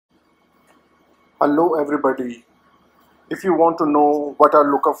Hello everybody. If you want to know what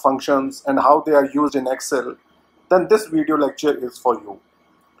are lookup functions and how they are used in Excel, then this video lecture is for you.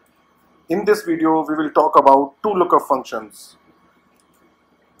 In this video, we will talk about two lookup functions,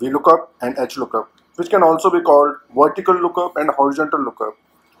 VLOOKUP and HLOOKUP, which can also be called Vertical Lookup and Horizontal Lookup.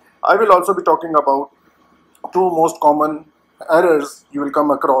 I will also be talking about two most common errors you will come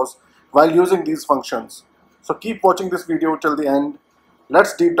across while using these functions. So keep watching this video till the end.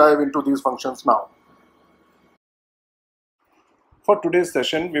 Let's deep dive into these functions now. For today's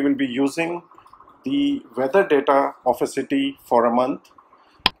session, we will be using the weather data of a city for a month.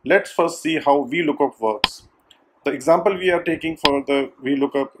 Let's first see how VLOOKUP works. The example we are taking for the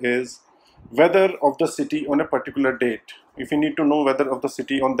VLOOKUP is weather of the city on a particular date. If you need to know weather of the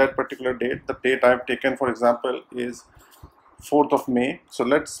city on that particular date, the date I have taken, for example, is 4th of May. So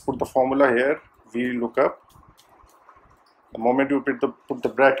let's put the formula here, VLOOKUP. The moment you put the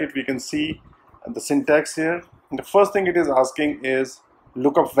bracket, we can see the syntax here. And the first thing it is asking is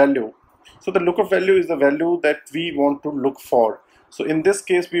lookup value. So the lookup value is the value that we want to look for. So in this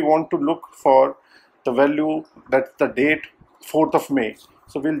case, we want to look for the value that's the date 4th of May.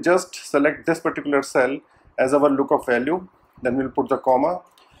 So we'll just select this particular cell as our lookup value. Then we'll put the comma.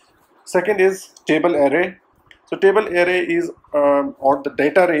 Second is table array. So table array is or the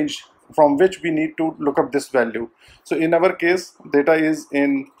data range from which we need to look up this value. So in our case, data is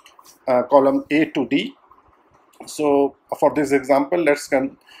in column A to D. So for this example, let's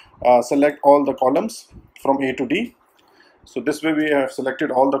select all the columns from A to D. So this way we have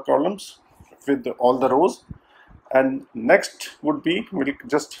selected all the columns with all the rows. And next would be, we'll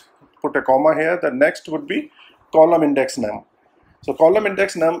just put a comma here, the next would be column index num. So column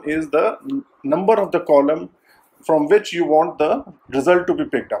index num is the number of the column from which you want the result to be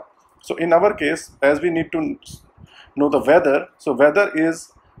picked up. So in our case, as we need to know the weather, so weather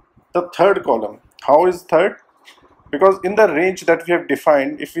is the third column. How is third? Because in the range that we have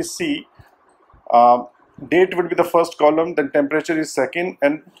defined, if we see date would be the first column, then temperature is second,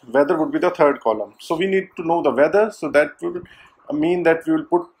 and weather would be the third column. So we need to know the weather, so that will mean that we will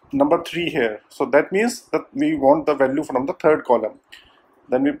put number 3 here. So that means that we want the value from the third column.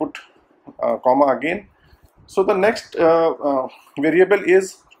 Then we put comma again. So the next variable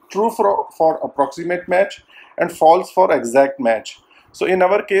is true for approximate match and false for exact match. So in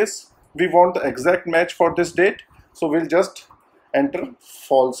our case, we want the exact match for this date. So we'll just enter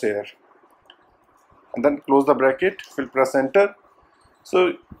false here. And then close the bracket, we'll press enter.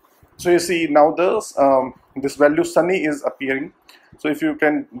 So you see now this value sunny is appearing. So if you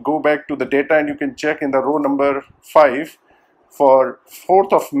can go back to the data and you can check in the row number 5 for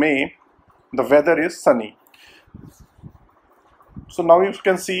 4th of May, the weather is sunny. So now you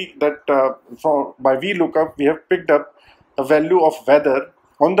can see that by VLOOKUP, we have picked up the value of weather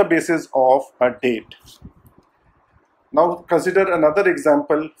on the basis of a date. Now consider another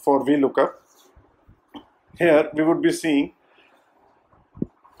example for VLOOKUP. Here we would be seeing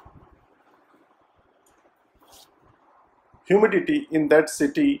humidity in that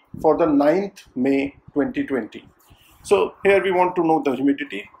city for the 9th May 2020. So here we want to know the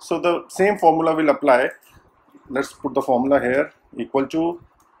humidity. So the same formula will apply. Let's put the formula here, equal to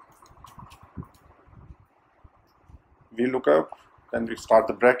VLOOKUP, then we start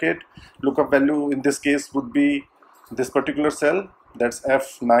the bracket. Lookup value in this case would be this particular cell, that's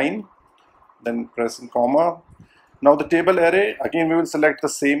F9, then press in comma. Now the table array, again we will select the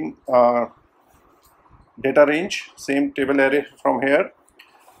same data range, same table array from here,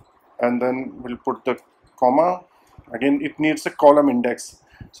 and then we'll put the comma. Again it needs a column index.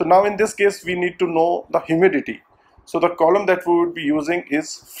 So now in this case we need to know the humidity. So the column that we would be using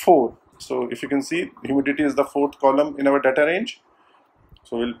is 4. So if you can see, humidity is the 4th column in our data range.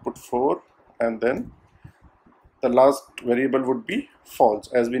 So we'll put 4, and then the last variable would be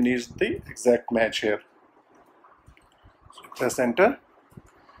false, as we need the exact match here. So press enter.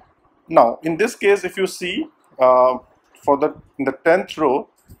 Now in this case, if you see in the 10th row,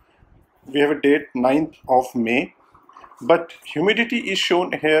 we have a date 9th of May, but humidity is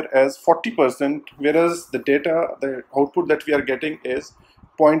shown here as 40%, whereas the output that we are getting is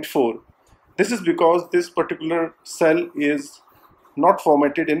 0.4. This is because this particular cell is not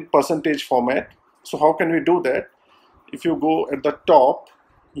formatted in percentage format. So how can we do that? If you go at the top,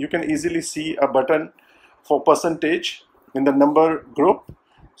 you can easily see a button for percentage in the number group.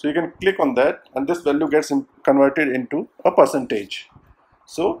 So you can click on that, and this value gets converted into a percentage.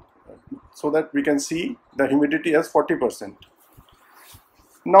 So that we can see the humidity as 40%.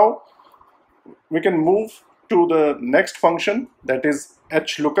 Now we can move to the next function, that is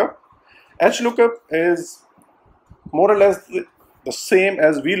HLOOKUP. HLOOKUP is more or less the same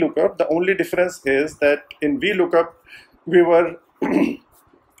as VLOOKUP. The only difference is that in VLOOKUP we were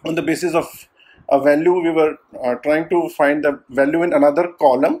on the basis of a value, we were trying to find the value in another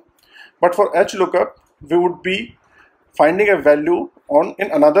column, but for HLOOKUP we would be finding a value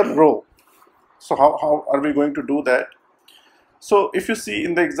in another row. So how are we going to do that? So if you see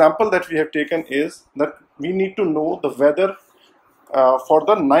in the example that we have taken is that we need to know the weather for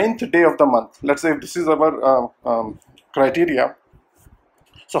the 9th day of the month. Let's say this is our criteria.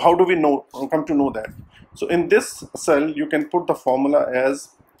 So how do we come to know that? So in this cell you can put the formula as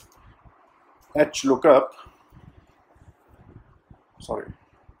HLOOKUP. Sorry,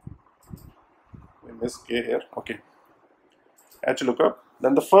 we missed K here. Okay, HLOOKUP.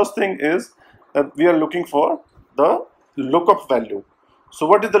 Then the first thing is that we are looking for the lookup value. So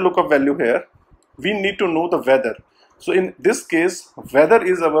what is the lookup value here? We need to know the weather. So in this case, weather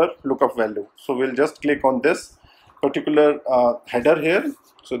is our lookup value. So we'll just click on this particular header here.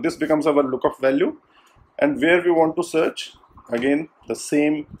 So this becomes our lookup value, and where we want to search, again the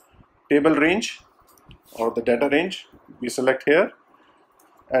same table range or the data range we select here.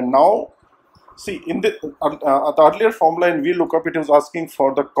 And now see, in the earlier formula in VLOOKUP it was asking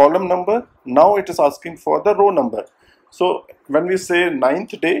for the column number. Now it is asking for the row number. So when we say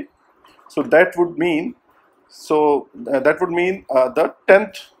 9th day, so that would mean the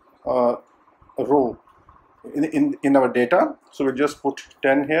 10th row in our data. So we just put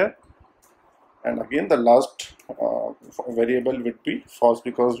 10 here, and again the last variable would be false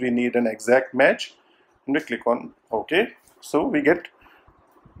because we need an exact match, and we click on OK. So we get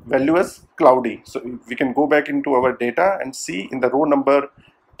value as cloudy. So we can go back into our data and see in the row number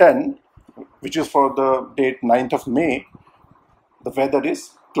 10, which is for the date 9th of May, the weather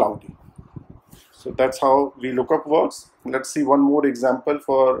is cloudy. So that's how VLOOKUP works. Let's see one more example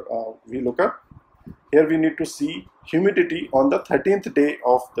for VLOOKUP. Here we need to see humidity on the 13th day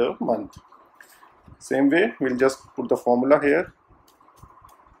of the month. Same way, we'll just put the formula here,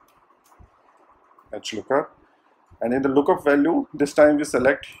 HLOOKUP, and in the lookup value, this time we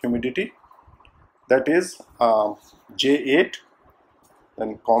select humidity, that is J8,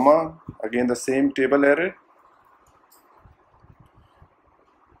 then comma, again the same table array,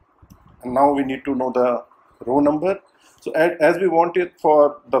 and now we need to know the row number. So as we want it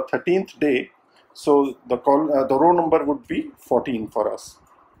for the 13th day, so the row number would be 14 for us,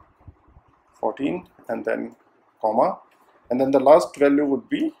 14, and then comma, and then the last value would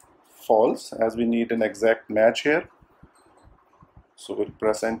be false as we need an exact match here. So we'll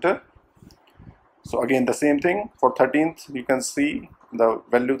press enter. So again the same thing for 13th, you can see the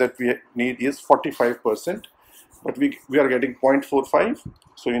value that we need is 45%, but we are getting 0.45.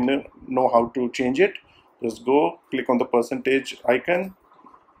 So you know how to change it. Just go click on the percentage icon.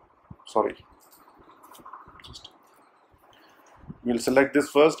 Sorry, we'll select this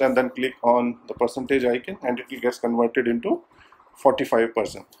first and then click on the percentage icon, and it will get converted into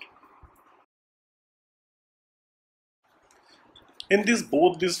 45%. In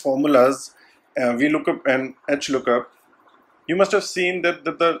both these formulas, VLOOKUP and HLOOKUP, you must have seen that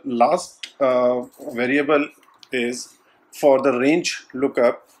the last variable is for the range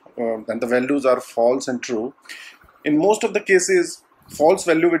lookup, and the values are false and true. In most of the cases, false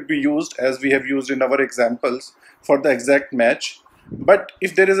value would be used as we have used in our examples for the exact match. But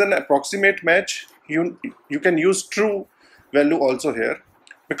if there is an approximate match, you can use true value also here,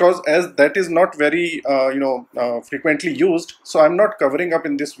 because as that is not very frequently used, so I'm not covering up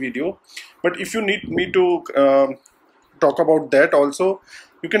in this video. But if you need me to talk about that also,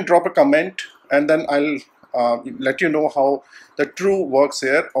 you can drop a comment, and then I'll let you know how the true works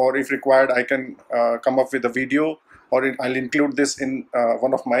here, or if required I can come up with a video, or I'll include this in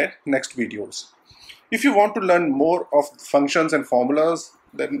one of my next videos. If you want to learn more of functions and formulas,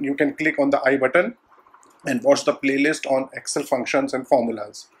 then you can click on the I button and watch the playlist on Excel functions and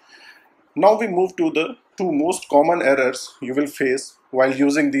formulas. Now we move to the two most common errors you will face while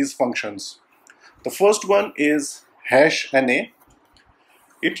using these functions. The first one is #NA.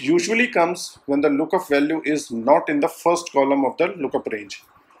 It usually comes when the lookup value is not in the first column of the lookup range.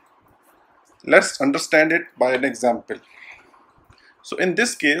 Let's understand it by an example. So in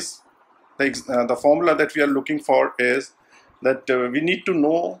this case, the formula that we are looking for is that we need to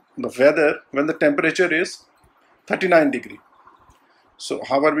know the weather when the temperature is 39 degree. So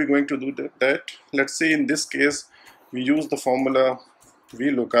how are we going to do that? Let's say in this case we use the formula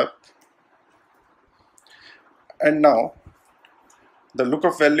VLOOKUP, and now the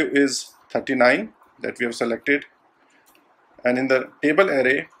lookup value is 39 that we have selected, and in the table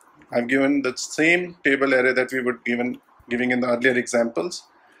array I've given the same table array that we were giving in the earlier examples,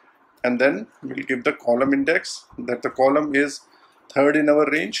 and then we'll give the column index, that the column is third in our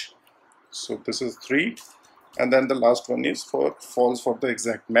range. So this is 3, and then the last one is for false for the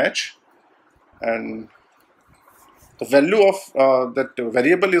exact match, and the value of that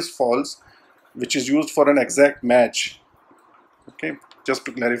variable is false, which is used for an exact match. Okay, just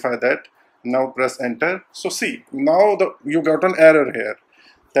to clarify that. Now press enter. So see, now you got an error here,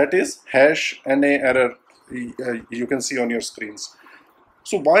 that is hash NA error. You can see on your screens.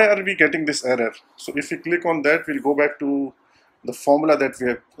 So why are we getting this error? So if we click on that, we'll go back to the formula that we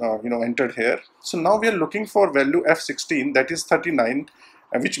have entered here. So now we are looking for value F16, that is 39,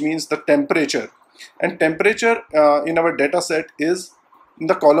 which means the temperature, and temperature in our data set is in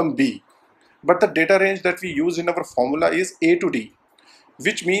the column B, but the data range that we use in our formula is A to D,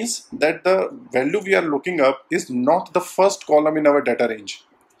 which means that the value we are looking up is not the first column in our data range,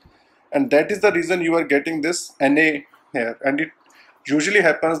 and that is the reason you are getting this NA here. And it usually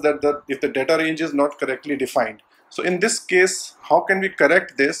happens that if the data range is not correctly defined. So in this case, how can we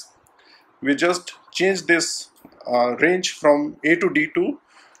correct this? We just change this range from A to D to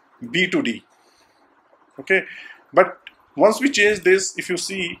B to D. Okay, but once we change this, if you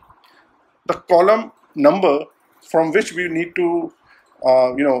see, the column number from which we need to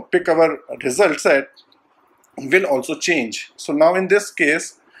pick our result set will also change. So now in this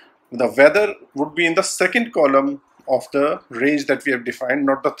case, the weather would be in the second column of the range that we have defined,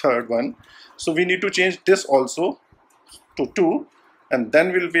 not the third one. So we need to change this also to 2, and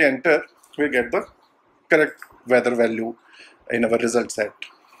then we'll be enter, we get the correct weather value in our result set.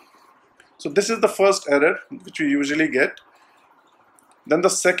 So this is the first error which we usually get. Then the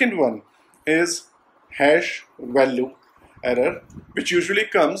second one is hash value error, which usually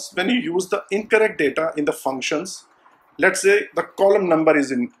comes when you use the incorrect data in the functions. Let's say the column number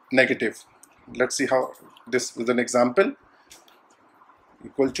is in negative. Let's see how this is an example.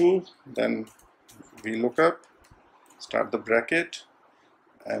 Equal to, then VLOOKUP, start the bracket,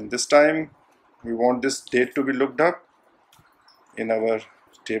 and this time we want this date to be looked up in our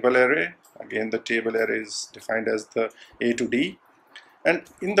table array. Again, the table array is defined as the A to D, and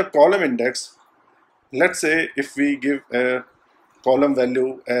in the column index, let's say if we give a column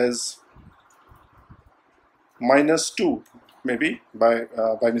value as -2, maybe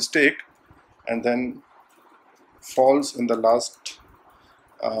by mistake, and then false in the last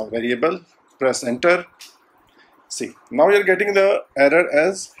variable, press enter. See, now you're getting the error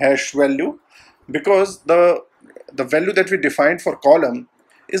as hash value, because the value that we defined for column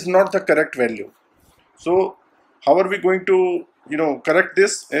is not the correct value. So how are we going to correct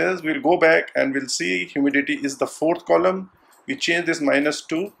this? Is we'll go back and we'll see humidity is the fourth column. We change this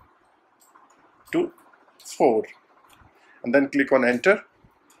 -2 to 4, and then click on enter.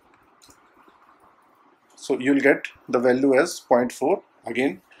 So you'll get the value as 0.4.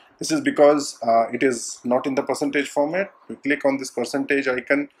 Again, this is because it is not in the percentage format. We click on this percentage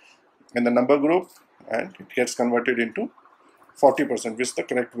icon in the number group, and it gets converted into 40%, which is the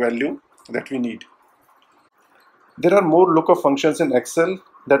correct value that we need. There are more lookup functions in Excel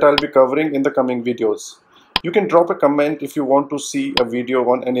that I'll be covering in the coming videos. You can drop a comment if you want to see a video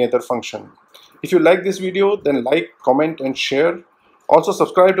on any other function. If you like this video, then like, comment and share. Also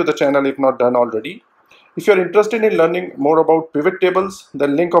subscribe to the channel if not done already. If you're interested in learning more about pivot tables, the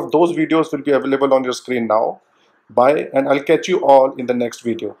link of those videos will be available on your screen now. Bye, and I'll catch you all in the next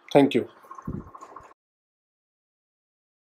video. Thank you.